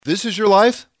This is Your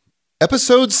Life,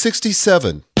 episode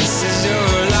 67. This is your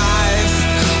life.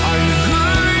 Are you who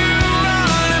you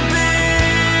wanna be?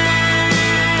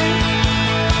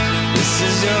 This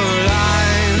is your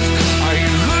life. Are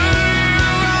you who you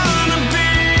wanna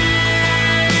be?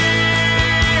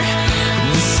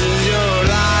 This is your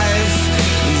life.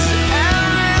 Is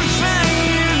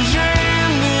everything you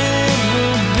dreamed it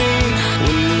would be when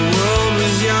the world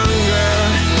was younger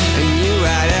and you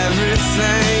had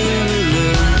everything to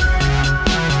lose?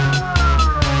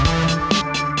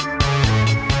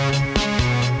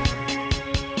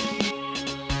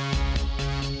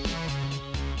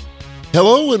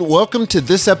 Hello and welcome to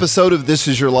this episode of This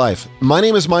Is Your Life. My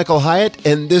name is Michael Hyatt,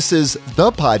 and this is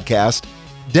the podcast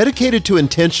dedicated to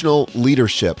intentional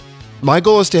leadership. My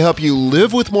goal is to help you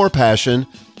live with more passion,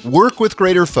 work with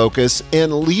greater focus,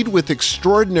 and lead with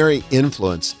extraordinary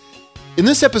influence. In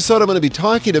this episode, I'm going to be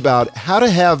talking about how to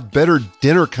have better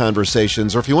dinner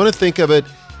conversations, or if you want to think of it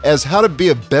as how to be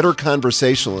a better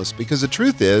conversationalist, because the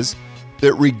truth is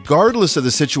that regardless of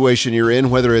the situation you're in,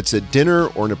 whether it's at dinner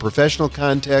or in a professional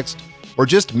context, or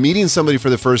just meeting somebody for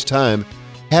the first time,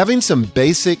 having some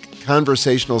basic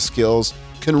conversational skills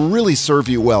can really serve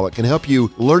you well. It can help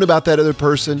you learn about that other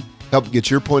person, help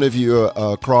get your point of view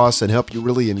across, and help you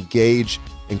really engage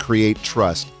and create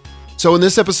trust. So in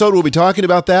this episode, we'll be talking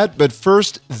about that. But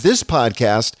first, this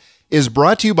podcast is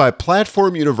brought to you by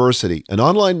Platform University, an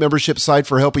online membership site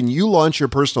for helping you launch your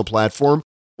personal platform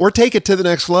or take it to the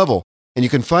next level. And you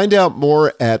can find out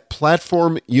more at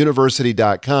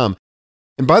platformuniversity.com.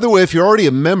 And by the way, if you're already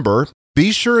a member,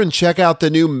 be sure and check out the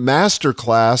new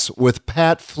masterclass with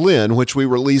Pat Flynn, which we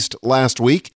released last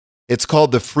week. It's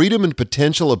called The Freedom and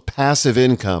Potential of Passive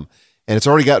Income. And it's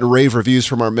already gotten rave reviews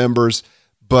from our members.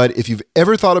 But if you've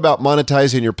ever thought about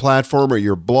monetizing your platform or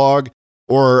your blog,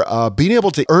 or being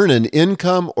able to earn an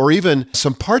income or even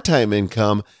some part-time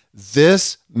income,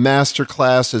 this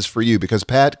masterclass is for you because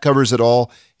Pat covers it all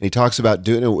and he talks about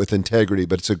doing it with integrity,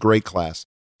 but it's a great class.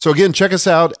 So again, check us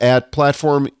out at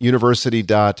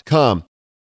platformuniversity.com.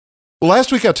 Well,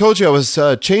 last week I told you I was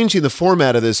changing the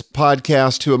format of this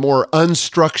podcast to a more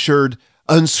unstructured,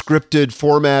 unscripted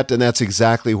format, and that's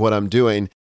exactly what I'm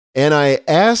doing. And I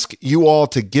asked you all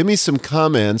to give me some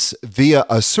comments via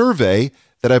a survey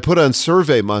that I put on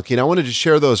SurveyMonkey, and I wanted to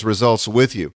share those results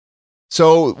with you.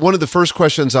 So one of the first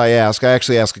questions I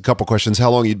actually asked a couple questions,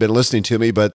 how long you'd been listening to me,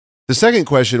 but the second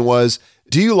question was,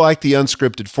 do you like the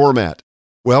unscripted format?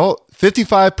 Well,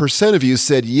 55% of you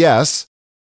said yes,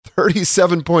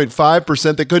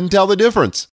 37.5% that couldn't tell the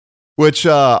difference, which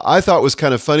I thought was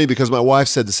kind of funny because my wife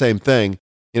said the same thing.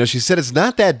 You know, she said it's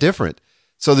not that different.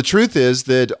 So the truth is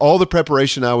that all the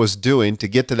preparation I was doing to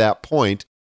get to that point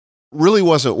really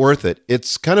wasn't worth it.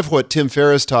 It's kind of what Tim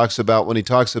Ferriss talks about when he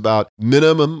talks about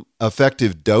minimum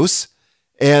effective dose.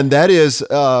 And that is,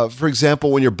 for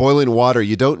example, when you're boiling water,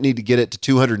 you don't need to get it to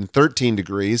 213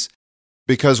 degrees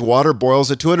because water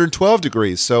boils at 212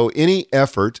 degrees. So any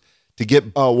effort to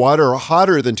get water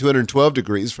hotter than 212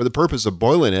 degrees for the purpose of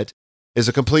boiling it is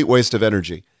a complete waste of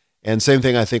energy. And same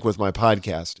thing, I think, with my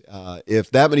podcast.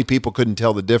 If that many people couldn't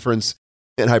tell the difference,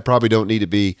 then I probably don't need to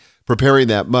be preparing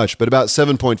that much. But about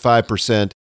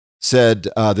 7.5% said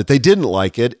that they didn't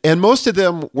like it. And most of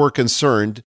them were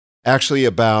concerned, actually,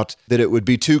 about that it would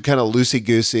be too kind of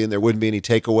loosey-goosey and there wouldn't be any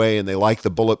takeaway. And they like the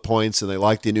bullet points and they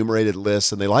like the enumerated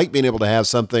lists and they like being able to have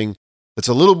something that's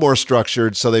a little more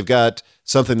structured so they've got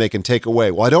something they can take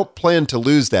away. Well, I don't plan to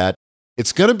lose that.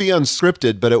 It's going to be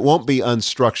unscripted, but it won't be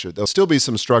unstructured. There'll still be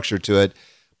some structure to it.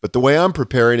 But the way I'm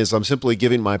preparing is I'm simply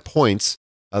giving my points,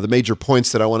 the major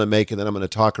points that I want to make, and then I'm going to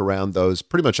talk around those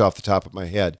pretty much off the top of my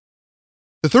head.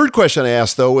 The third question I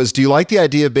asked, though, was, do you like the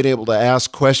idea of being able to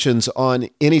ask questions on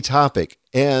any topic?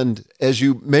 And as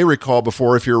you may recall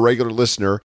before, if you're a regular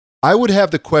listener, I would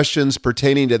have the questions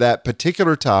pertaining to that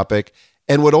particular topic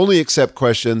and would only accept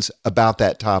questions about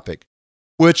that topic,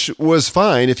 which was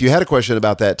fine if you had a question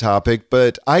about that topic,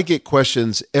 but I get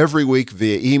questions every week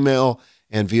via email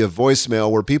and via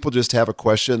voicemail where people just have a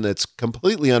question that's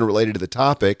completely unrelated to the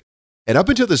topic. And up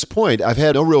until this point, I've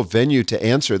had no real venue to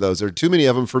answer those. There are too many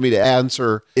of them for me to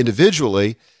answer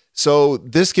individually. So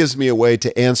this gives me a way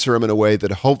to answer them in a way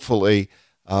that hopefully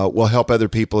will help other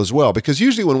people as well. Because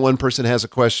usually when one person has a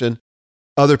question,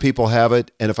 other people have it.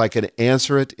 And if I can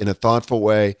answer it in a thoughtful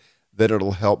way, then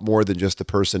it'll help more than just the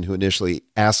person who initially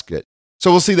asked it.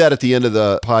 So we'll see that at the end of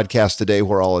the podcast today,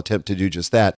 where I'll attempt to do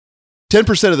just that.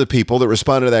 10% of the people that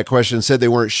responded to that question said they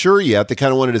weren't sure yet. They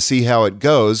kind of wanted to see how it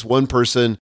goes. One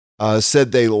person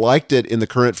said they liked it in the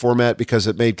current format because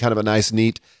it made kind of a nice,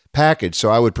 neat package. So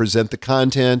I would present the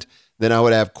content, then I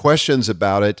would have questions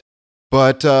about it,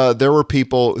 But there were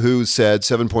people who said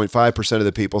 7.5% of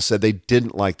the people said they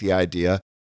didn't like the idea.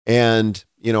 And,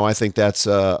 I think that's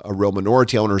a real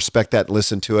minority. I want to respect that and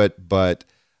listen to it, but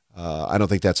I don't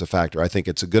think that's a factor. I think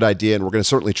it's a good idea, and we're going to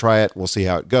certainly try it, and we'll see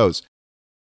how it goes.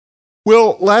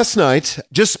 Well, last night,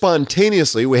 just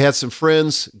spontaneously, we had some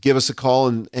friends give us a call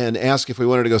and ask if we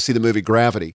wanted to go see the movie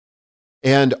Gravity.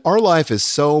 And our life is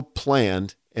so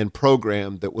planned and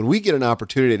programmed that when we get an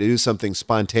opportunity to do something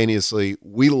spontaneously,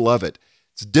 we love it.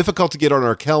 It's difficult to get on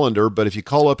our calendar, but if you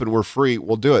call up and we're free,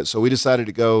 we'll do it. So we decided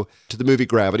to go to the movie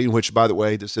Gravity, which, by the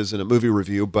way, this isn't a movie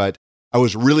review, but I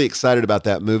was really excited about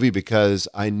that movie because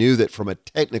I knew that from a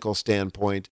technical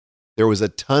standpoint, there was a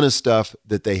ton of stuff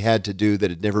that they had to do that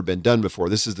had never been done before.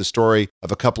 This is the story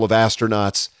of a couple of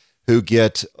astronauts who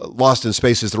get lost in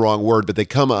space is the wrong word, but they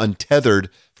come untethered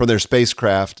from their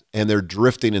spacecraft and they're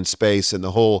drifting in space, and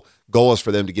the whole goal is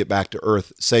for them to get back to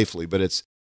Earth safely. But it's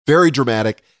very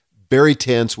dramatic, very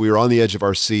tense. We were on the edge of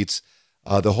our seats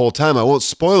the whole time. I won't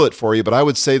spoil it for you, but I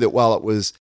would say that while it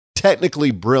was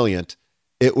technically brilliant,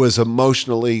 it was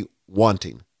emotionally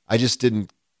wanting. I just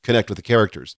didn't connect with the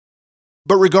characters.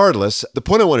 But regardless, the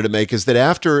point I wanted to make is that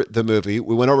after the movie,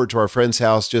 we went over to our friend's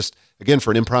house just, again,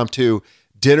 for an impromptu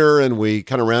dinner, and we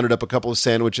kind of rounded up a couple of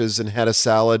sandwiches and had a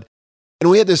salad. And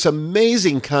we had this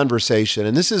amazing conversation.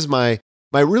 And this is my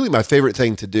favorite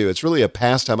thing to do. It's really a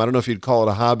pastime. I don't know if you'd call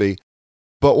it a hobby,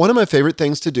 but one of my favorite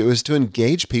things to do is to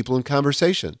engage people in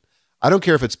conversation. I don't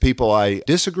care if it's people I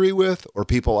disagree with or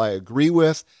people I agree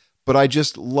with, but I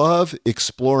just love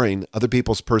exploring other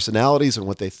people's personalities and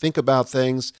what they think about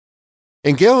things.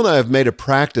 And Gail and I have made a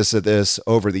practice of this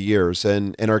over the years,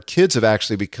 and our kids have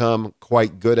actually become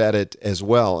quite good at it as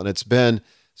well. And it's been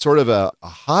sort of a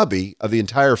hobby of the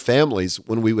entire families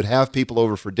when we would have people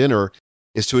over for dinner,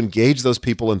 is to engage those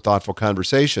people in thoughtful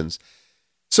conversations.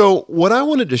 So what I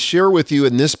wanted to share with you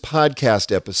in this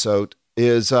podcast episode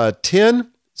is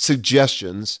 10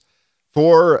 suggestions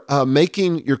for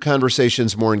making your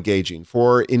conversations more engaging,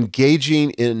 for engaging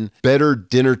in better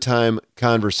dinner time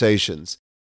conversations.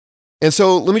 And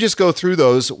so let me just go through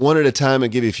those one at a time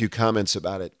and give you a few comments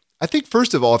about it. I think,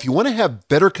 first of all, if you want to have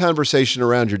better conversation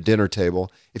around your dinner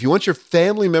table, if you want your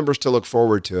family members to look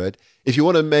forward to it, if you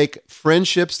want to make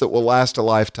friendships that will last a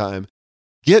lifetime,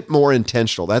 get more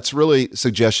intentional. That's really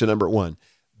suggestion number one.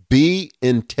 Be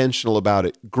intentional about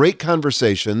it. Great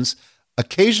conversations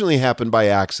occasionally happen by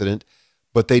accident,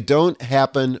 but they don't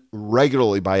happen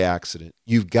regularly by accident.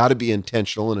 You've got to be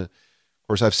intentional. And of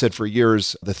course, I've said for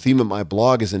years, the theme of my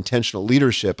blog is intentional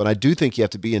leadership. And I do think you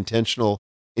have to be intentional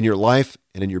in your life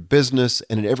and in your business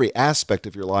and in every aspect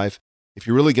of your life if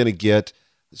you're really going to get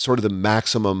sort of the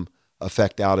maximum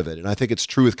effect out of it. And I think it's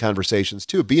true with conversations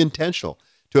too. Be intentional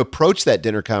to approach that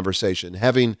dinner conversation,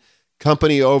 having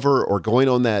company over or going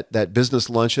on that business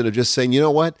luncheon of just saying, you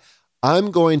know what,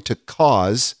 I'm going to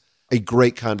cause a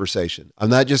great conversation. I'm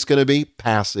not just going to be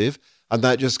passive. I'm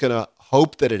not just going to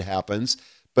hope that it happens,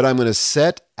 but I'm going to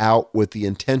set out with the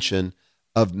intention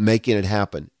of making it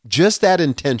happen. Just that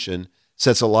intention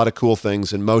sets a lot of cool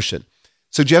things in motion.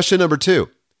 Suggestion number 2,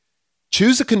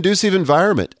 choose a conducive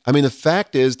environment. I mean, the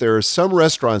fact is there are some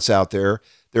restaurants out there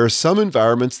are some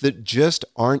environments that just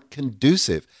aren't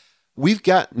conducive. We've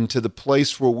gotten to the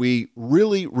place where we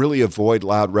really, really avoid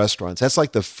loud restaurants. That's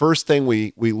like the first thing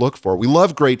we look for. We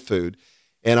love great food.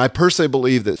 And I personally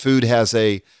believe that food has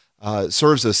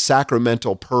serves a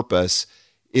sacramental purpose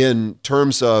in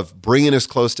terms of bringing us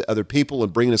close to other people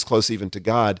and bringing us close even to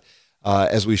God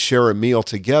as we share a meal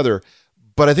together.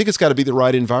 But I think it's got to be the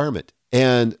right environment.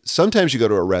 And sometimes you go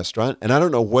to a restaurant, and I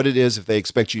don't know what it is if they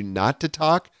expect you not to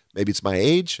talk. Maybe it's my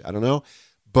age. I don't know.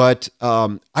 But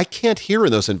I can't hear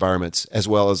in those environments as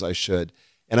well as I should.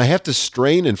 And I have to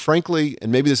strain, and frankly,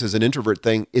 and maybe this is an introvert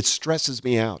thing, it stresses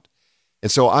me out.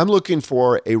 And so I'm looking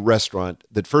for a restaurant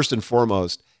that first and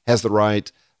foremost has the right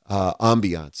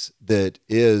ambiance, that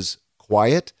is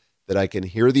quiet, that I can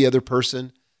hear the other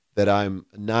person, that I'm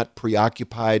not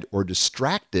preoccupied or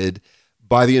distracted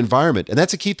by the environment. And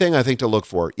that's a key thing I think to look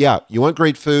for. Yeah, you want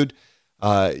great food.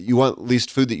 You want at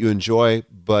least food that you enjoy,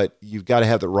 but you've got to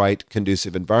have the right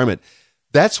conducive environment.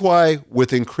 That's why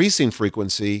with increasing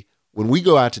frequency, when we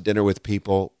go out to dinner with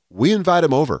people, we invite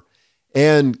them over.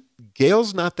 And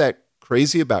Gail's not that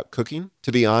crazy about cooking,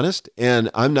 to be honest, and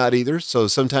I'm not either. So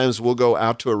sometimes we'll go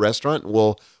out to a restaurant and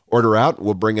we'll order out, and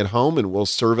we'll bring it home and we'll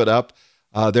serve it up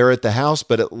there at the house.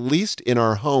 But at least in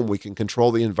our home, we can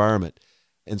control the environment.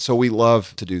 And so we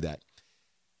love to do that.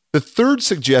 The third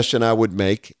suggestion I would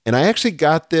make, and I actually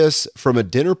got this from a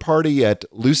dinner party at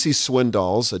Lucy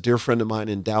Swindoll's, a dear friend of mine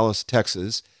in Dallas,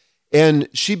 Texas, and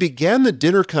she began the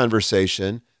dinner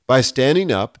conversation by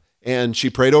standing up and she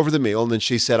prayed over the meal, and then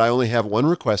she said, I only have one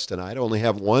request tonight. I only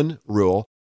have one rule,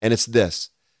 and it's this,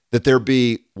 that there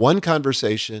be one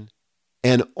conversation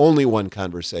and only one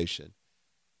conversation.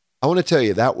 I want to tell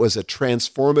you, that was a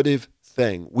transformative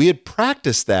thing. We had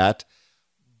practiced that,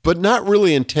 but not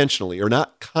really intentionally or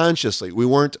not consciously. We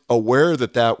weren't aware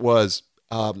that that was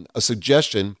a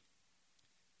suggestion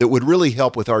that would really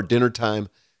help with our dinner time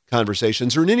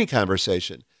conversations or in any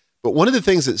conversation. But one of the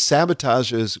things that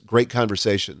sabotages great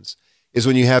conversations is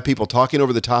when you have people talking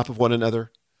over the top of one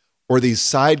another or these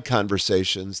side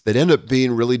conversations that end up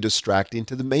being really distracting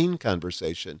to the main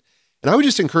conversation. And I would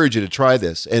just encourage you to try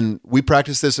this. And we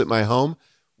practice this at my home.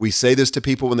 We say this to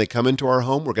people when they come into our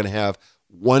home. We're going to have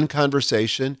one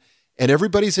conversation, and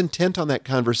everybody's intent on that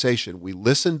conversation. We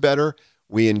listen better,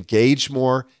 we engage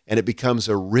more, and it becomes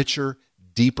a richer,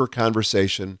 deeper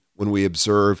conversation when we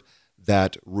observe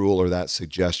that rule or that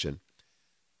suggestion.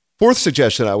 Fourth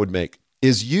suggestion I would make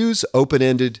is use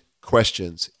open-ended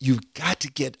questions. You've got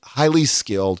to get highly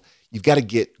skilled. You've got to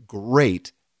get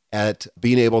great at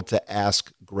being able to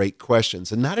ask great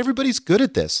questions. And not everybody's good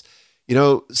at this. You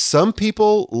know, some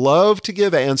people love to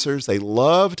give answers. They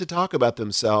love to talk about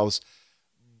themselves,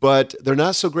 but they're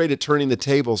not so great at turning the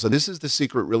tables. And this is the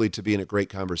secret really to being a great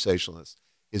conversationalist,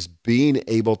 is being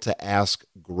able to ask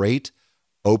great,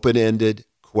 open-ended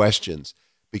questions,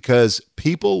 because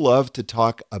people love to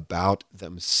talk about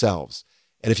themselves.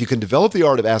 And if you can develop the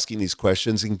art of asking these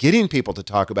questions and getting people to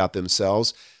talk about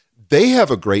themselves, they have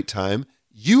a great time.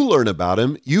 You learn about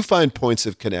them. You find points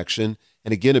of connection.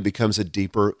 And again, it becomes a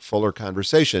deeper, fuller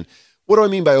conversation. What do I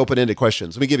mean by open-ended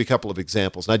questions? Let me give you a couple of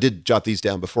examples. And I did jot these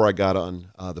down before I got on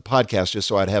the podcast just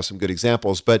so I'd have some good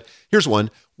examples. But here's one.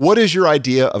 What is your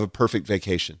idea of a perfect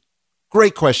vacation?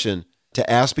 Great question to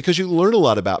ask because you learn a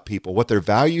lot about people, what their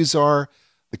values are,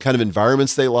 the kind of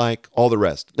environments they like, all the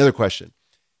rest. Another question.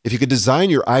 If you could design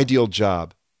your ideal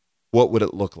job, what would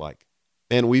it look like?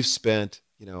 Man, we've spent,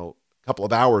 a couple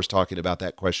of hours talking about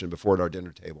that question before at our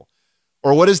dinner table.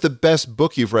 Or what is the best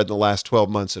book you've read in the last 12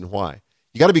 months and why?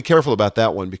 You got to be careful about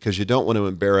that one because you don't want to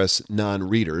embarrass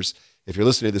non-readers. If you're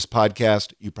listening to this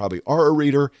podcast, you probably are a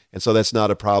reader, and so that's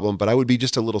not a problem, but I would be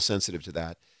just a little sensitive to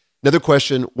that. Another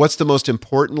question, what's the most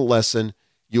important lesson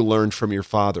you learned from your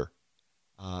father?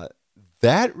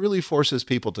 That really forces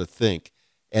people to think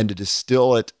and to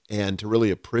distill it and to really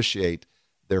appreciate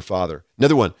their father.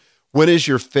 Another one, what's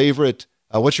your favorite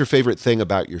thing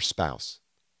about your spouse?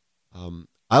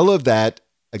 I love that,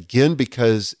 again,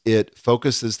 because it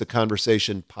focuses the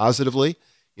conversation positively.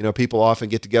 People often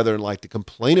get together and like to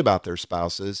complain about their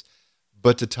spouses,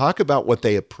 but to talk about what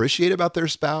they appreciate about their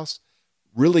spouse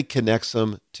really connects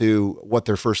them to what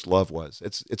their first love was.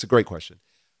 It's a great question.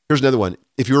 Here's another one.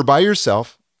 If you were by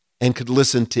yourself and could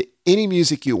listen to any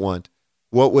music you want,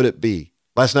 what would it be?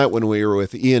 Last night when we were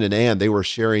with Ian and Ann, they were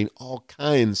sharing all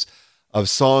kinds of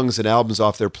songs and albums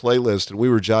off their playlist, and we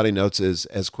were jotting notes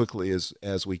as quickly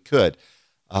as we could.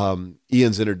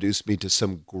 Ian's introduced me to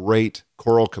some great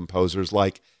choral composers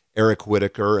like Eric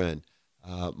Whitaker and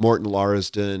Morton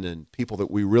Larsden and people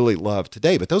that we really love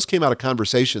today. But those came out of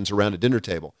conversations around a dinner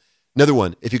table. Another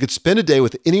one, if you could spend a day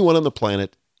with anyone on the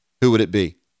planet, who would it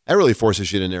be? That really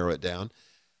forces you to narrow it down.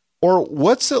 Or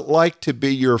what's it like to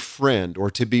be your friend or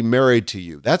to be married to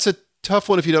you? That's a tough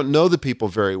one if you don't know the people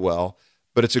very well,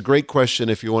 but it's a great question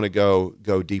if you want to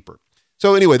go deeper.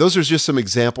 So anyway, those are just some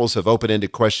examples of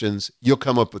open-ended questions. You'll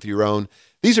come up with your own.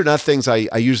 These are not things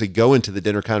I usually go into the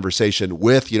dinner conversation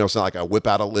with. It's not like I whip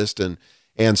out a list and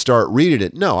start reading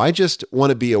it. No, I just want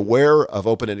to be aware of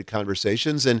open-ended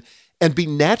conversations and be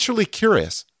naturally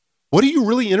curious. What are you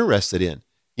really interested in?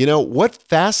 What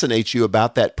fascinates you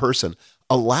about that person?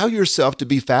 Allow yourself to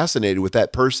be fascinated with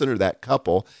that person or that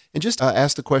couple and just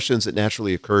ask the questions that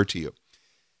naturally occur to you.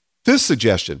 Fifth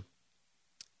suggestion,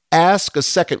 ask a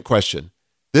second question.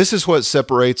 This is what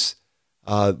separates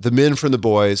the men from the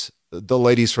boys, the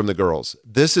ladies from the girls.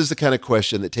 This is the kind of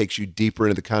question that takes you deeper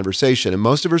into the conversation. And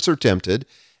most of us are tempted,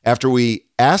 after we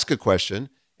ask a question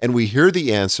and we hear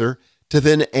the answer, to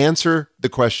then answer the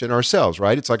question ourselves,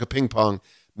 right? It's like a ping pong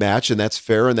match, and that's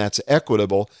fair and that's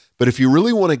equitable. But if you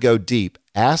really want to go deep,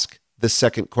 ask the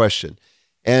second question.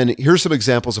 And here's some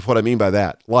examples of what I mean by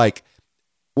that. Like,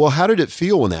 well, how did it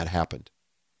feel when that happened?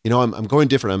 I'm going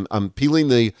different. I'm peeling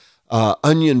the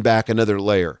onion back another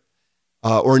layer.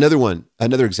 Or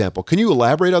another example. Can you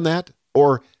elaborate on that?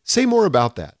 Or say more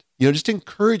about that? Just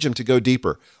encourage them to go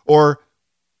deeper. Or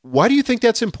why do you think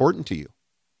that's important to you?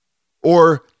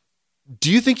 Or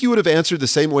do you think you would have answered the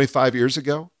same way 5 years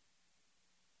ago?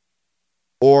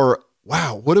 Or,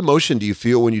 wow, what emotion do you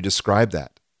feel when you describe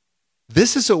that?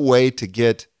 This is a way to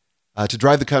get to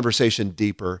drive the conversation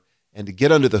deeper and to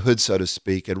get under the hood, so to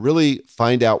speak, and really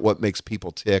find out what makes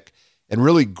people tick and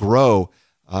really grow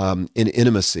in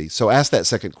intimacy. So ask that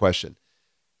second question.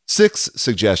 Sixth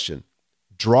suggestion,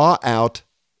 draw out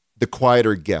the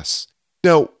quieter guests.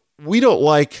 Now, we don't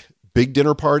like big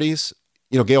dinner parties.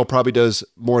 You know, Gail probably does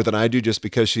more than I do just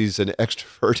because she's an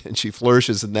extrovert and she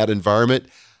flourishes in that environment.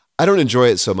 I don't enjoy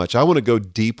it so much. I want to go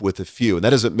deep with a few. And that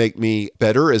doesn't make me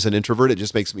better as an introvert. It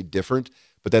just makes me different.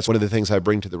 But that's one of the things I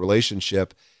bring to the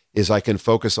relationship is I can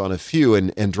focus on a few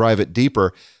and drive it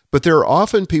deeper. But there are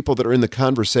often people that are in the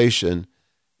conversation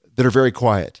that are very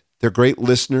quiet. They're great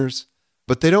listeners,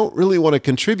 but they don't really want to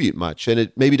contribute much. And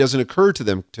it maybe doesn't occur to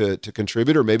them to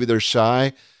contribute, or maybe they're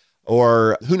shy,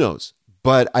 or who knows.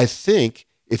 But I think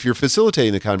if you're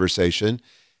facilitating the conversation,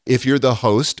 if you're the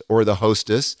host or the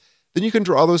hostess, then you can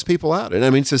draw those people out. And I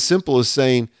mean, it's as simple as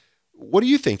saying, what do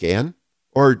you think, Ann?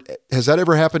 Or has that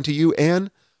ever happened to you,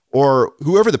 Ann? Or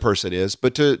whoever the person is,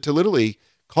 but to literally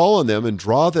call on them and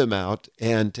draw them out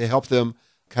and to help them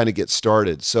kind of get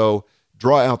started. So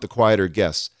draw out the quieter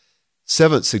guests.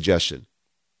 Seventh suggestion.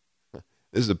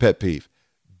 This is a pet peeve.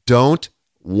 Don't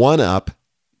one-up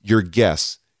your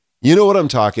guests. You know what I'm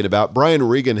talking about. Brian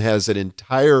Regan has an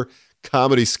entire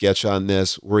comedy sketch on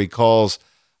this where he calls,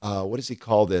 what does he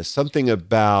call this? Something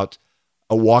about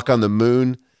a walk on the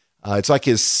moon. It's like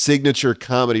his signature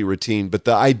comedy routine. But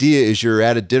the idea is you're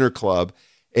at a dinner club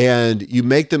and you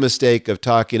make the mistake of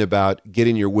talking about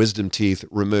getting your wisdom teeth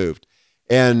removed.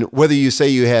 And whether you say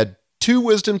you had 2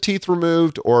 wisdom teeth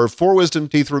removed or 4 wisdom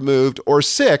teeth removed or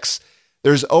 6,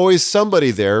 there's always somebody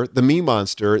there, the me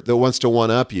monster, that wants to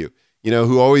one-up you. You know,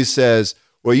 who always says,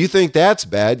 well, you think that's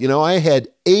bad. You know, I had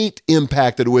 8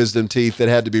 impacted wisdom teeth that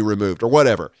had to be removed or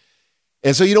whatever.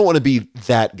 And so you don't want to be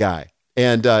that guy.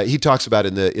 And he talks about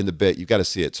in the bit, you've got to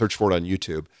see it, search for it on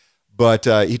YouTube. But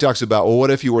he talks about, well,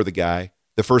 what if you were the guy,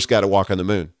 the first guy to walk on the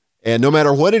moon? And no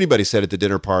matter what anybody said at the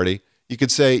dinner party, you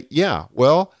could say, yeah,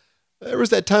 well, there was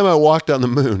that time I walked on the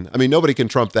moon. I mean, nobody can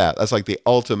trump that. That's like the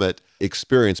ultimate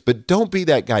experience. But don't be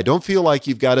that guy. Don't feel like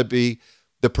you've got to be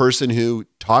the person who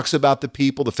talks about the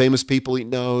people, the famous people he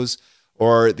knows,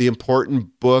 or the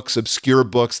important books, obscure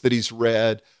books that he's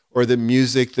read, or the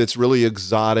music that's really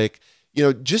exotic. You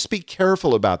know, just be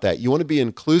careful about that. You want to be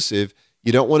inclusive.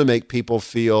 You don't want to make people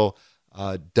feel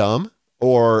dumb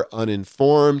or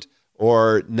uninformed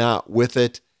or not with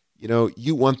it. You know,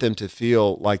 you want them to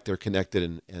feel like they're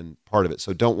connected and part of it.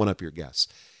 So don't one-up your guests.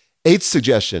 8th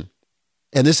suggestion,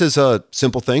 and this is a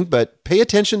simple thing, but pay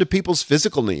attention to people's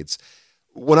physical needs.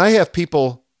 When I have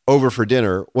people over for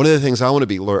dinner, one of the things I want to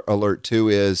be alert to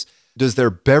is, does their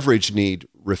beverage need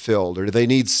refilled, or do they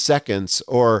need seconds,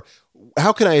 or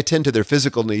how can I attend to their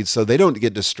physical needs so they don't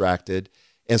get distracted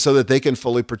and so that they can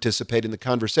fully participate in the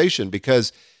conversation?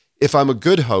 Because if I'm a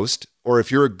good host, or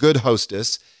if you're a good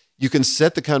hostess, you can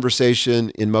set the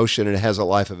conversation in motion and it has a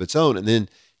life of its own, and then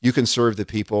you can serve the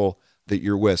people that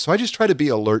you're with. So I just try to be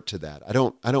alert to that. I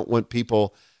don't want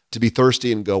people to be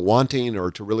thirsty and go wanting,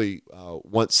 or to really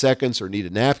want seconds or need a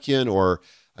napkin or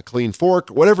a clean fork,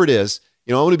 whatever it is.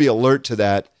 You know, I want to be alert to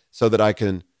that so that I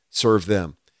can serve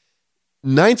them.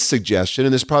 9th suggestion,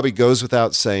 and this probably goes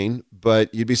without saying,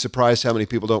 but you'd be surprised how many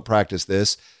people don't practice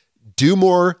this. Do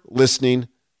more listening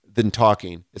than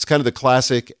talking. It's kind of the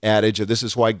classic adage of, this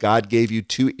is why God gave you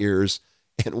 2 ears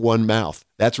and 1 mouth.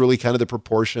 That's really kind of the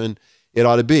proportion it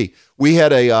ought to be. We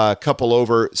had a couple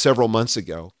over several months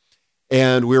ago,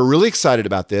 and we were really excited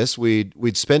about this.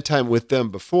 We'd spent time with them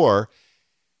before,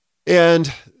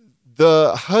 and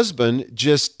the husband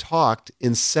just talked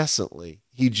incessantly.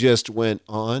 He just went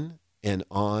on and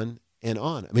on and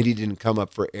on. I mean, he didn't come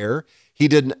up for air. He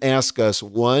didn't ask us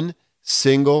one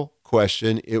single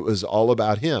question. It was all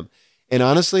about him. And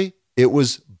honestly, it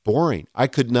was boring. I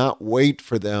could not wait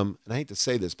for them, and I hate to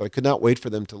say this, but I could not wait for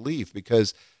them to leave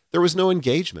because there was no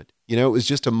engagement. You know, it was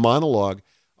just a monologue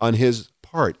on his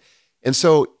part. And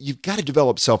so you've got to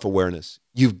develop self-awareness.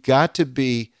 You've got to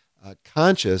be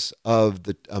conscious of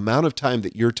the amount of time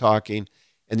that you're talking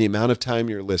and the amount of time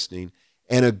you're listening.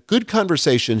 And a good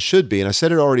conversation should be, and I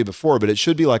said it already before, but it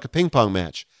should be like a ping pong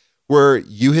match where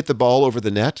you hit the ball over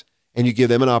the net and you give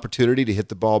them an opportunity to hit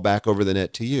the ball back over the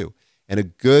net to you. And a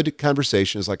good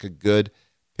conversation is like a good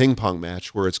ping pong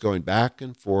match where it's going back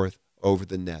and forth over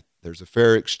the net. There's a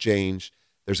fair exchange.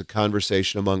 There's a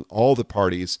conversation among all the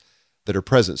parties that are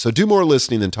present. So do more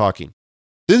listening than talking.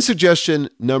 Then suggestion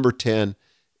number 10,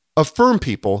 affirm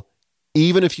people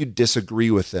even if you disagree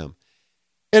with them.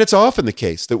 And it's often the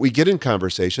case that we get in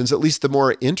conversations, at least the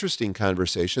more interesting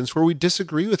conversations, where we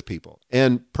disagree with people.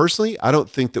 And personally, I don't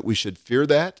think that we should fear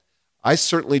that. I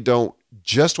certainly don't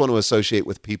just want to associate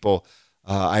with people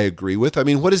I agree with. I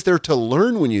mean, what is there to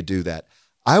learn when you do that?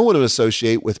 I want to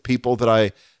associate with people that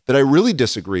I really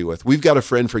disagree with. We've got a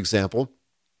friend, for example,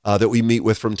 that we meet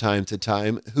with from time to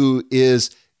time who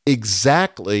is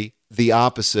exactly the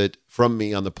opposite from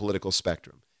me on the political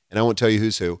spectrum. And I won't tell you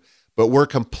who's who, but we're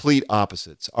complete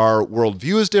opposites. Our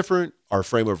worldview is different. Our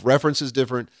frame of reference is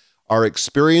different. Our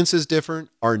experience is different.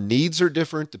 Our needs are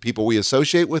different. The people we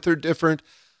associate with are different.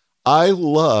 I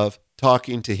love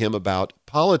talking to him about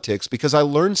politics because I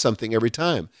learn something every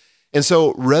time. And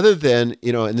so rather than,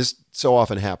 and this so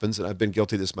often happens, and I've been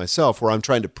guilty of this myself, where I'm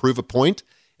trying to prove a point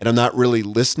and I'm not really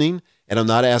listening and I'm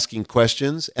not asking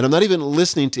questions and I'm not even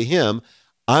listening to him,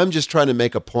 I'm just trying to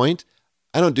make a point.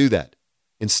 I don't do that.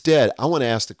 Instead, I want to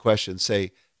ask the question,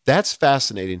 say, that's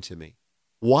fascinating to me.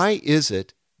 Why is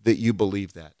it that you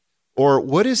believe that? Or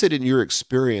what is it in your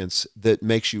experience that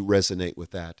makes you resonate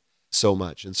with that so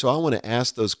much? And so I want to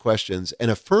ask those questions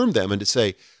and affirm them and to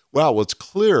say, wow, well, it's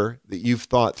clear that you've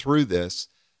thought through this.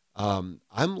 I'm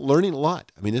learning a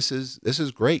lot. I mean, this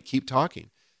is great. Keep talking.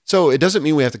 So it doesn't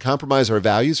mean we have to compromise our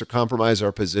values or compromise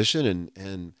our position.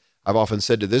 And I've often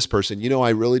said to this person, I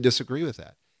really disagree with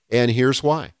that. And here's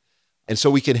why. And so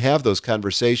we can have those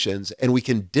conversations and we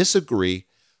can disagree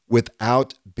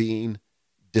without being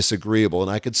disagreeable.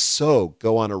 And I could so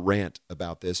go on a rant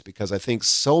about this because I think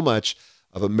so much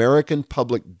of American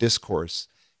public discourse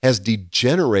has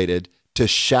degenerated to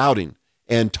shouting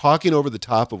and talking over the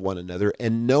top of one another,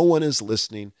 and no one is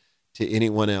listening to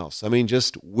anyone else. I mean,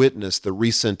 just witness the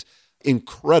recent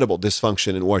incredible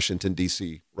dysfunction in Washington,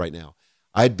 D.C. right now.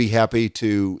 I'd be happy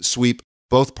to sweep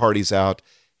both parties out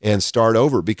and start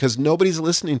over because nobody's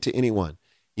listening to anyone.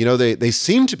 They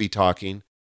seem to be talking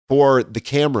for the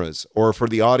cameras or for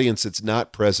the audience that's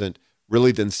not present,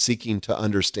 really than seeking to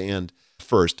understand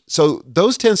first. So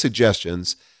those 10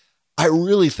 suggestions, I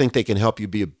really think they can help you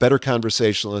be a better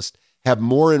conversationalist, have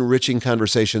more enriching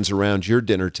conversations around your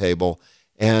dinner table,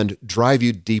 and drive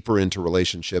you deeper into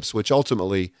relationships, which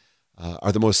ultimately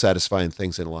are the most satisfying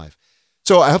things in life.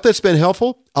 So I hope that's been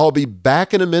helpful. I'll be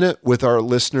back in a minute with our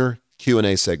listener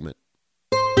Q&A segment.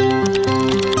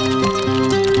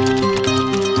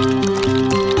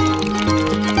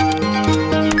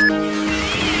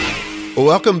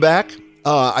 Welcome back.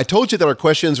 I told you that our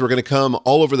questions were going to come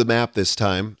all over the map this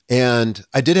time, and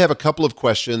I did have a couple of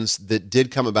questions that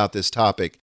did come about this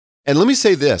topic. And let me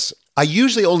say this, I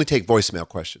usually only take voicemail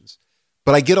questions,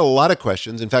 but I get a lot of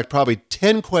questions, in fact, probably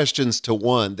 10 questions to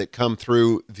one that come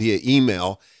through via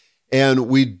email, and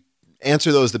we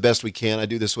answer those the best we can. I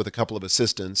do this with a couple of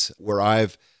assistants where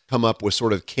I've come up with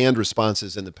sort of canned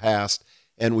responses in the past,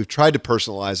 and we've tried to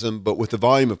personalize them, but with the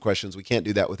volume of questions, we can't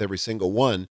do that with every single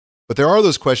one. But there are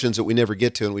those questions that we never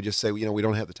get to, and we just say, we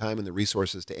don't have the time and the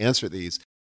resources to answer these.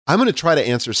 I'm going to try to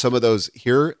answer some of those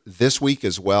here this week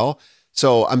as well.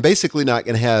 So I'm basically not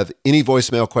going to have any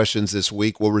voicemail questions this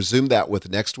week. We'll resume that with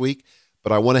next week,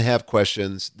 but I want to have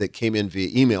questions that came in via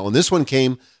email. And this one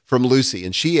came from Lucy,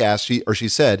 and she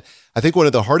said, I think one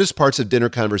of the hardest parts of dinner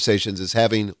conversations is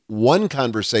having one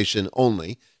conversation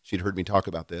only. She'd heard me talk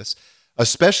about this.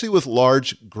 Especially with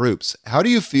large groups. How do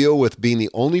you feel with being the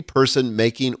only person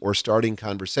making or starting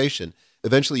conversation?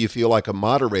 Eventually you feel like a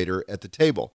moderator at the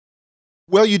table.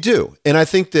 Well, you do. And I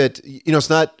think that, it's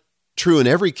not true in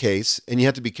every case, and you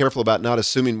have to be careful about not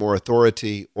assuming more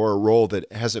authority or a role that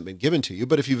hasn't been given to you.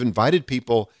 But if you've invited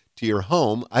people to your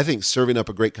home, I think serving up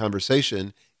a great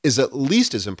conversation is at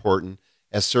least as important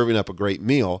as serving up a great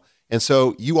meal. And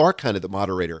so you are kind of the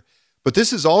moderator. But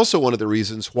this is also one of the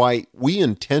reasons why we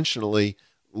intentionally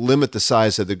limit the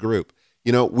size of the group.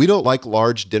 We don't like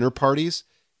large dinner parties.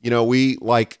 We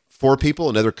like 4 people.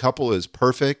 Another couple is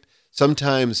perfect.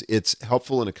 Sometimes it's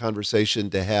helpful in a conversation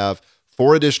to have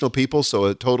 4 additional people, so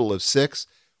a total of 6.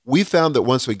 We found that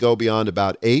once we go beyond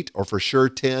about 8 or for sure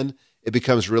 10, it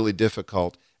becomes really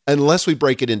difficult unless we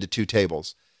break it into 2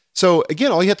 tables. So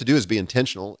again, all you have to do is be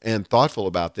intentional and thoughtful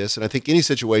about this. And I think any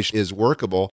situation is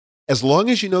workable as long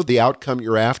as you know the outcome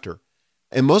you're after.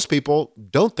 And most people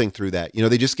don't think through that.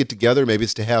 They just get together. Maybe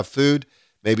it's to have food.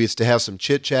 Maybe it's to have some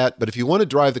chit chat. But if you want to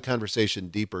drive the conversation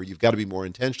deeper, you've got to be more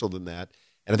intentional than that.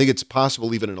 And I think it's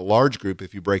possible even in a large group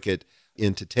if you break it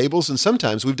into tables. And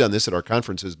sometimes we've done this at our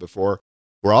conferences before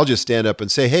where I'll just stand up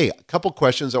and say, hey, a couple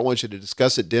questions I want you to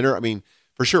discuss at dinner. I mean,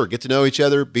 for sure, get to know each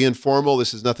other, be informal.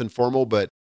 This is nothing formal, but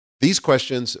these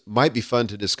questions might be fun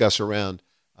to discuss around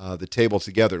the table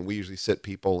together. And we usually sit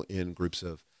people in groups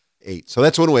of 8. So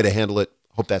that's one way to handle it.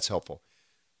 Hope that's helpful.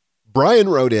 Brian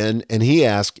wrote in and he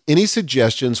asked, any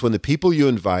suggestions when the people you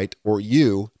invite or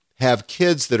you have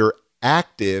kids that are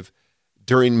active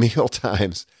during meal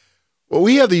times? Well,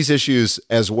 we have these issues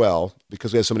as well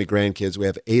because we have so many grandkids. We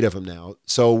have 8 of them now.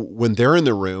 So when they're in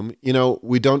the room,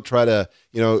 we don't try to,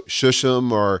 shush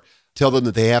them or tell them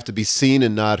that they have to be seen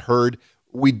and not heard.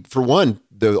 For one,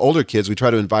 the older kids, we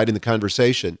try to invite in the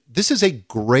conversation. This is a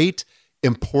great,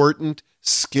 important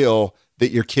skill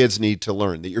that your kids need to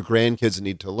learn, that your grandkids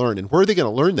need to learn. And where are they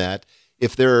going to learn that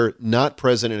if they're not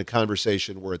present in a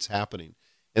conversation where it's happening?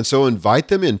 And so invite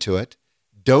them into it.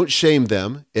 Don't shame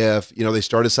them if, they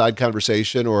start a side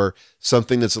conversation or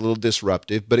something that's a little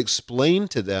disruptive, but explain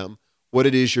to them what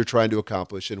it is you're trying to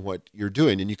accomplish and what you're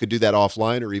doing. And you could do that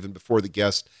offline or even before the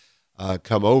guests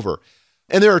come over.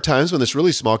 And there are times when it's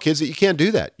really small kids that you can't do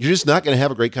that. You're just not going to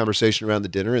have a great conversation around the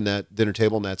dinner and that dinner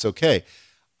table, and that's okay.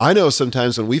 I know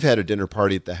sometimes when we've had a dinner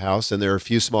party at the house and there are a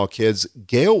few small kids,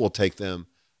 Gail will take them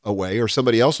away or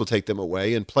somebody else will take them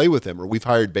away and play with them. Or we've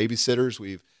hired babysitters.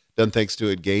 We've done things to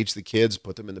engage the kids,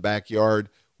 put them in the backyard,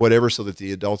 whatever, so that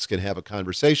the adults can have a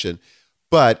conversation.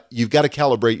 But you've got to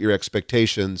calibrate your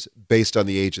expectations based on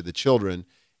the age of the children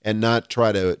and not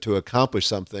try to accomplish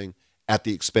something at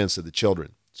the expense of the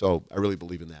children. So I really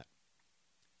believe in that.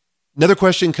 Another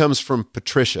question comes from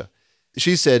Patricia.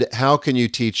 She said, how can you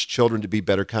teach children to be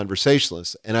better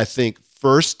conversationalists? And I think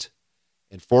first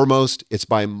and foremost, it's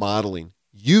by modeling.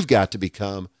 You've got to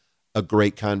become a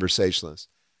great conversationalist.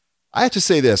 I have to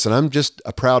say this, and I'm just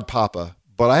a proud papa,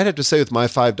 but I'd have to say with my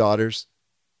 5 daughters,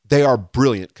 they are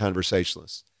brilliant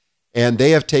conversationalists. And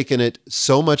they have taken it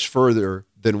so much further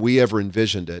than we ever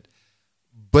envisioned it.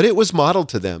 But it was modeled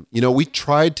to them. We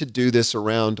tried to do this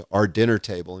around our dinner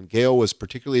table, and Gail was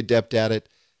particularly adept at it.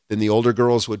 Then the older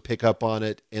girls would pick up on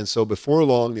it. And so before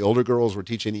long, the older girls were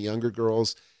teaching the younger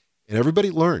girls, and everybody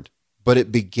learned. But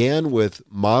it began with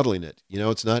modeling it.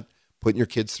 It's not putting your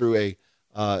kids through a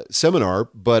seminar,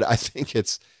 but I think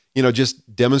it's,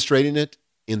 just demonstrating it,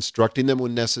 instructing them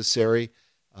when necessary,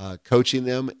 coaching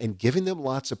them, and giving them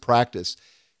lots of practice.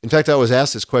 In fact, I was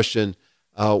asked this question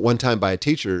one time by a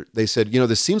teacher. They said,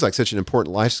 this seems like such an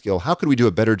important life skill. How could we do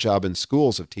a better job in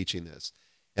schools of teaching this?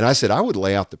 And I said, I would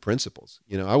lay out the principles.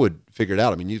 I would figure it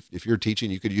out. I mean, if you're teaching,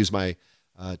 you could use my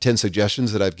 10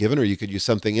 suggestions that I've given, or you could use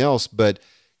something else, but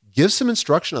give some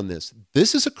instruction on this.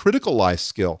 This is a critical life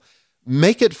skill.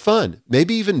 Make it fun.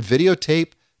 Maybe even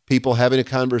videotape people having a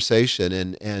conversation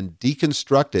and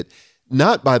deconstruct it.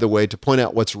 Not, by the way, to point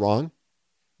out what's wrong,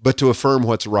 but to affirm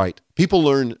what's right. People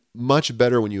learn much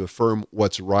better when you affirm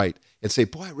what's right and say,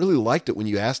 boy, I really liked it when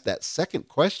you asked that second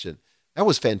question. That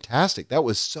was fantastic. That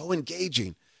was so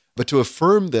engaging. But to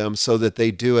affirm them so that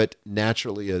they do it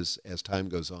naturally as time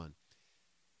goes on.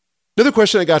 Another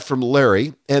question I got from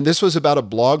Larry, and this was about a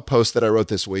blog post that I wrote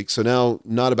this week. So now,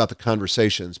 not about the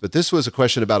conversations, but this was a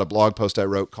question about a blog post I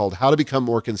wrote called How to Become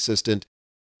More Consistent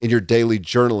in Your Daily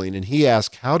Journaling. And he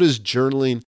asked, how does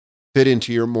journaling fit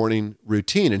into your morning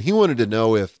routine? And he wanted to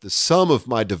know if the sum of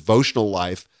my devotional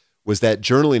life was that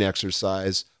journaling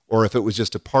exercise or if it was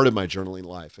just a part of my journaling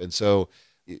life. And so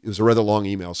it was a rather long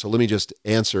email. So let me just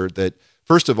answer that.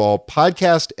 First of all,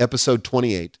 podcast episode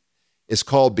 28 is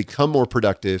called Become More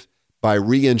Productive by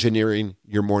Re-Engineering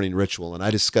Your Morning Ritual. And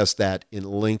I discussed that in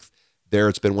length there.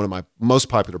 It's been one of my most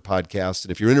popular podcasts.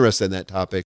 And if you're interested in that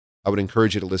topic, I would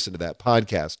encourage you to listen to that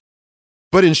podcast.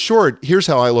 But in short, here's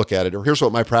how I look at it, or here's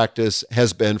what my practice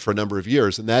has been for a number of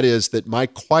years. And that is that my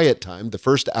quiet time, the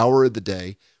first hour of the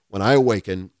day when I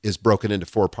awaken, is broken into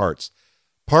 4 parts.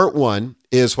 Part 1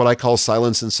 is what I call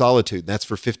silence and solitude. That's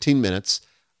for 15 minutes.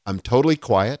 I'm totally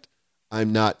quiet.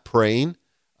 I'm not praying.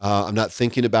 I'm not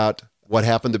thinking about what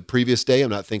happened the previous day. I'm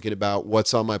not thinking about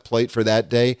what's on my plate for that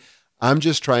day. I'm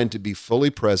just trying to be fully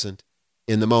present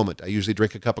in the moment. I usually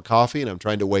drink a cup of coffee and I'm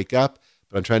trying to wake up,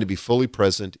 but I'm trying to be fully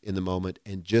present in the moment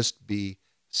and just be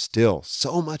still.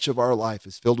 So much of our life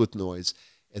is filled with noise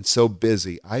and so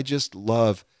busy. I just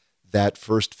love that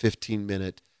first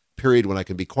 15-minute period when I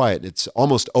can be quiet. And it's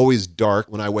almost always dark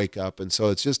when I wake up. And so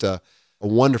it's just a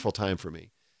wonderful time for me.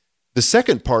 The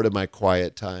second part of my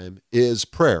quiet time is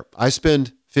prayer. I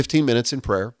spend 15 minutes in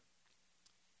prayer.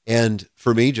 And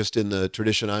for me, just in the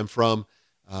tradition I'm from,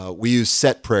 we use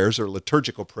set prayers or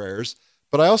liturgical prayers,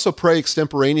 but I also pray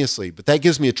extemporaneously. But that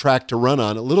gives me a track to run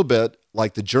on, a little bit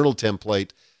like the journal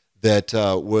template that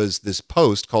was this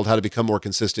post called How to Become More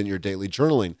Consistent in Your Daily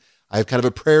Journaling. I have kind of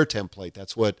a prayer template.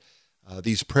 That's what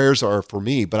these prayers are for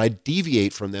me, but I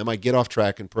deviate from them. I get off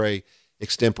track and pray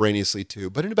extemporaneously too.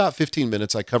 But in about 15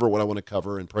 minutes, I cover what I want to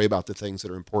cover and pray about the things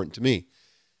that are important to me.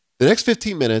 The next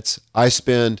 15 minutes, I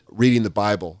spend reading the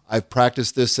Bible. I've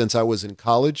practiced this since I was in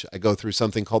college. I go through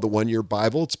something called the One Year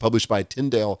Bible. It's published by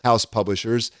Tyndale House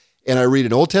Publishers. And I read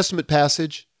an Old Testament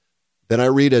passage, then I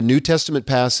read a New Testament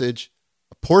passage,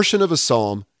 a portion of a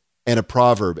psalm, and a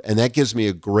proverb. And that gives me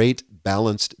a great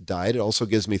balanced diet. It also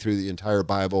gives me through the entire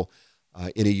Bible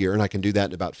in a year, and I can do that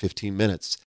in about 15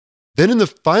 minutes. Then in the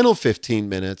final 15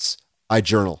 minutes, I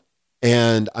journal.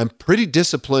 And I'm pretty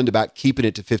disciplined about keeping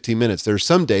it to 15 minutes. There are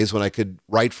some days when I could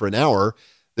write for an hour.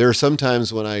 There are some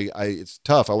times when it's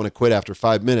tough. I want to quit after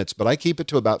 5 minutes, but I keep it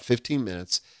to about 15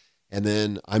 minutes, and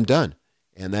then I'm done.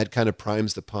 And that kind of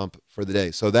primes the pump for the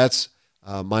day. So that's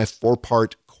my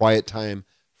 4-part quiet time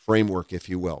framework, if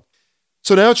you will.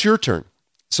 So now it's your turn.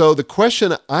 So the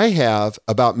question I have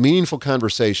about meaningful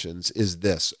conversations is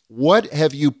this: what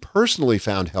have you personally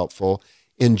found helpful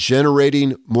in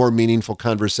generating more meaningful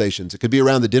conversations? It could be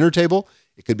around the dinner table.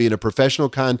 It could be in a professional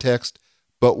context.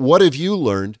 But what have you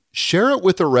learned? Share it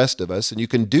with the rest of us. And you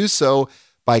can do so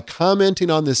by commenting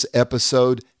on this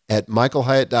episode at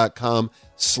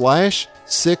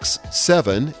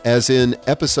michaelhyatt.com/67, as in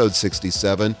episode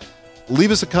 67.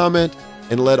 Leave us a comment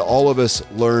and let all of us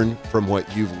learn from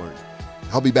what you've learned.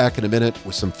 I'll be back in a minute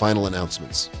with some final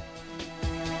announcements.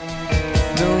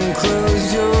 Don't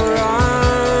close your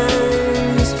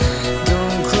eyes.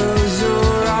 Don't close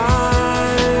your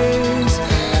eyes.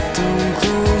 Don't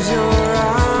close your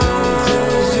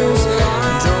eyes.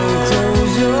 Don't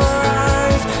close your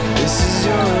eyes. This is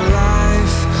your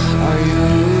life. Are you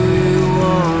who you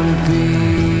want to be?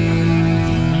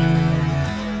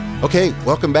 Okay,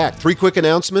 welcome back. 3 quick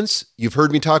announcements. You've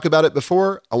heard me talk about it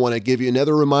before. I want to give you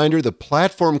another reminder. The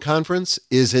Platform Conference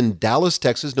is in Dallas,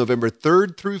 Texas, November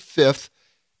 3rd through 5th,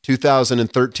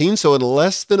 2013, so in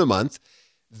less than a month.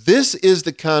 This is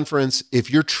the conference if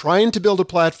you're trying to build a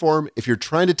platform, if you're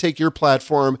trying to take your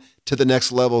platform to the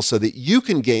next level so that you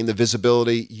can gain the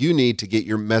visibility you need to get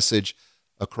your message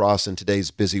across in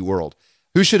today's busy world.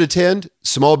 Who should attend?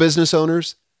 Small business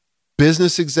owners,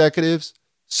 business executives,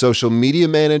 social media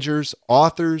managers,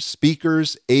 authors,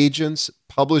 speakers, agents,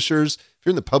 publishers. If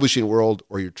you're in the publishing world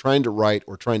or you're trying to write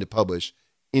or trying to publish,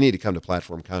 you need to come to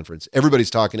Platform Conference. Everybody's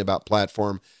talking about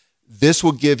platform. This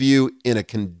will give you, in a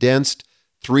condensed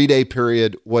 3-day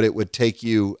period, what it would take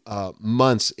you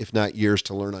months, if not years,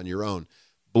 to learn on your own.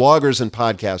 Bloggers and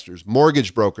podcasters,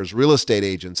 mortgage brokers, real estate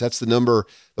agents. Those are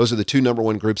the 2 number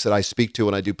 1 groups that I speak to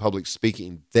when I do public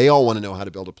speaking. They all want to know how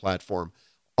to build a platform.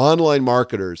 Online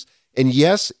marketers, and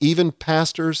yes, even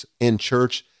pastors and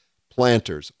church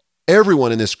planters.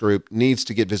 Everyone in this group needs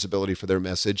to get visibility for their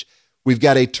message. We've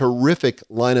got a terrific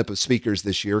lineup of speakers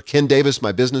this year. Ken Davis,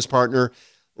 my business partner,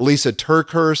 Lisa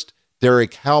Turkhurst,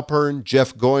 Derek Halpern,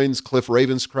 Jeff Goins, Cliff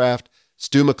Ravenscraft,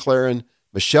 Stu McLaren,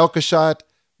 Michelle Cachat,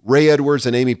 Ray Edwards,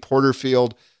 and Amy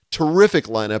Porterfield. Terrific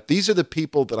lineup. These are the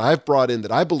people that I've brought in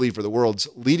that I believe are the world's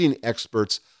leading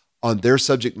experts on their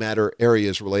subject matter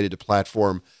areas related to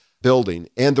platform building.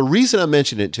 And the reason I'm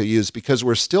mentioning it to you is because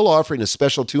we're still offering a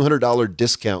special $200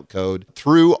 discount code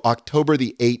through October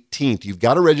the 18th. You've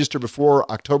got to register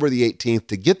before October the 18th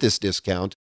to get this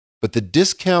discount, but the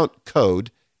discount code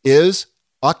is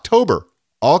October.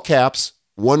 All caps,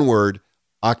 one word,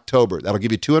 October. That'll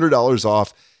give you $200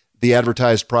 off the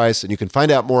advertised price, and you can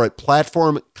find out more at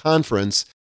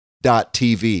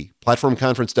platformconference.tv,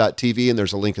 platformconference.tv, and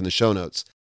there's a link in the show notes.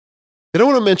 And I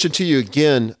want to mention to you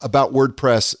again about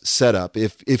WordPress setup.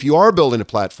 If you are building a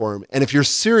platform and if you're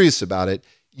serious about it,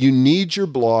 you need your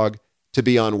blog to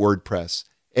be on WordPress.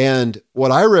 And what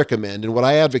I recommend and what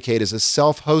I advocate is a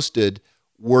self-hosted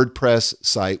WordPress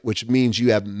site, which means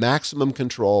you have maximum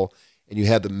control and you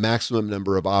have the maximum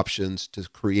number of options to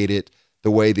create it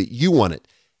the way that you want it.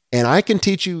 And I can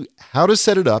teach you how to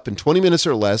set it up in 20 minutes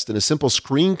or less in a simple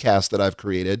screencast that I've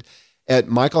created at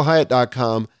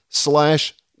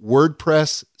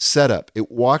michaelhyatt.com/WordPress setup.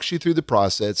 It walks you through the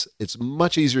process. It's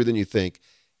much easier than you think,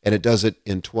 and it does it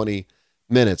in 20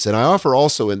 minutes. And I offer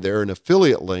also in there an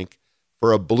affiliate link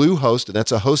for a Bluehost, and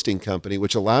that's a hosting company,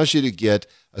 which allows you to get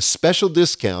a special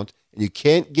discount, and you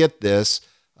can't get this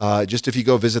just if you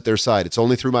go visit their site. It's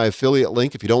only through my affiliate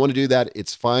link. If you don't want to do that,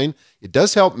 it's fine. It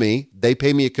does help me. They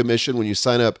pay me a commission when you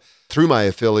sign up through my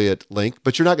affiliate link,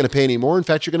 but you're not going to pay any more. In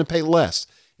fact, you're going to pay less.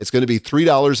 It's going to be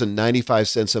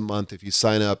 $3.95 a month if you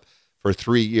sign up for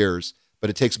 3 years, but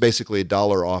it takes basically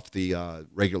 $1 off the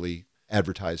regularly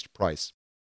advertised price.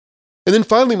 And then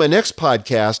finally, my next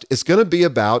podcast is going to be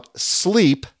about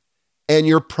sleep and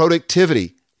your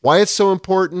productivity, why it's so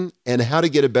important, and how to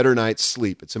get a better night's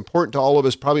sleep. It's important to all of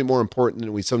us, probably more important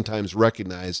than we sometimes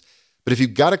recognize. But if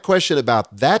you've got a question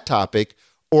about that topic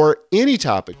or any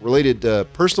topic related to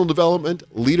personal development,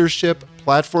 leadership,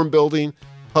 platform building,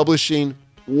 publishing,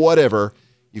 whatever,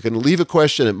 you can leave a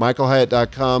question at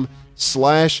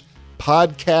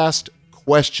michaelhyatt.com/podcast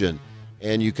question.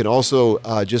 And you can also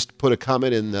just put a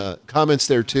comment in the comments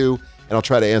there too, and I'll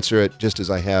try to answer it just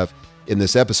as I have in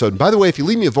this episode. And by the way, if you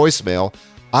leave me a voicemail,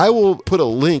 I will put a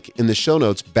link in the show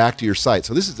notes back to your site.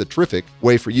 So this is a terrific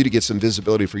way for you to get some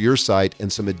visibility for your site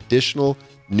and some additional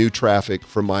new traffic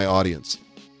from my audience.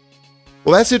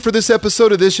 Well, that's it for this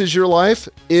episode of This Is Your Life.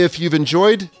 If you've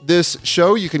enjoyed this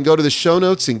show, you can go to the show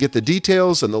notes and get the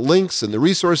details and the links and the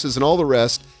resources and all the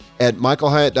rest at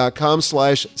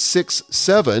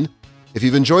michaelhyatt.com/67. If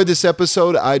you've enjoyed this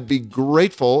episode, I'd be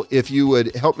grateful if you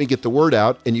would help me get the word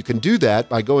out. And you can do that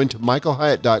by going to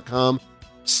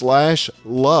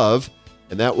michaelhyatt.com/love.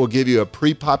 And that will give you a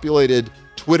pre-populated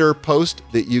Twitter post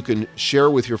that you can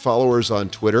share with your followers on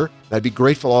Twitter. I'd be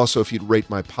grateful also if you'd rate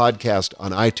my podcast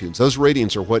on iTunes. Those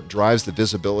ratings are what drives the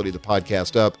visibility of the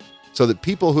podcast up so that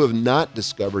people who have not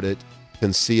discovered it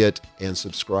can see it and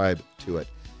subscribe to it.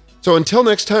 So until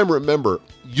next time, remember,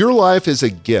 your life is a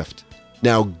gift.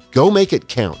 Now go make it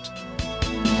count.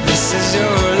 This is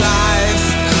your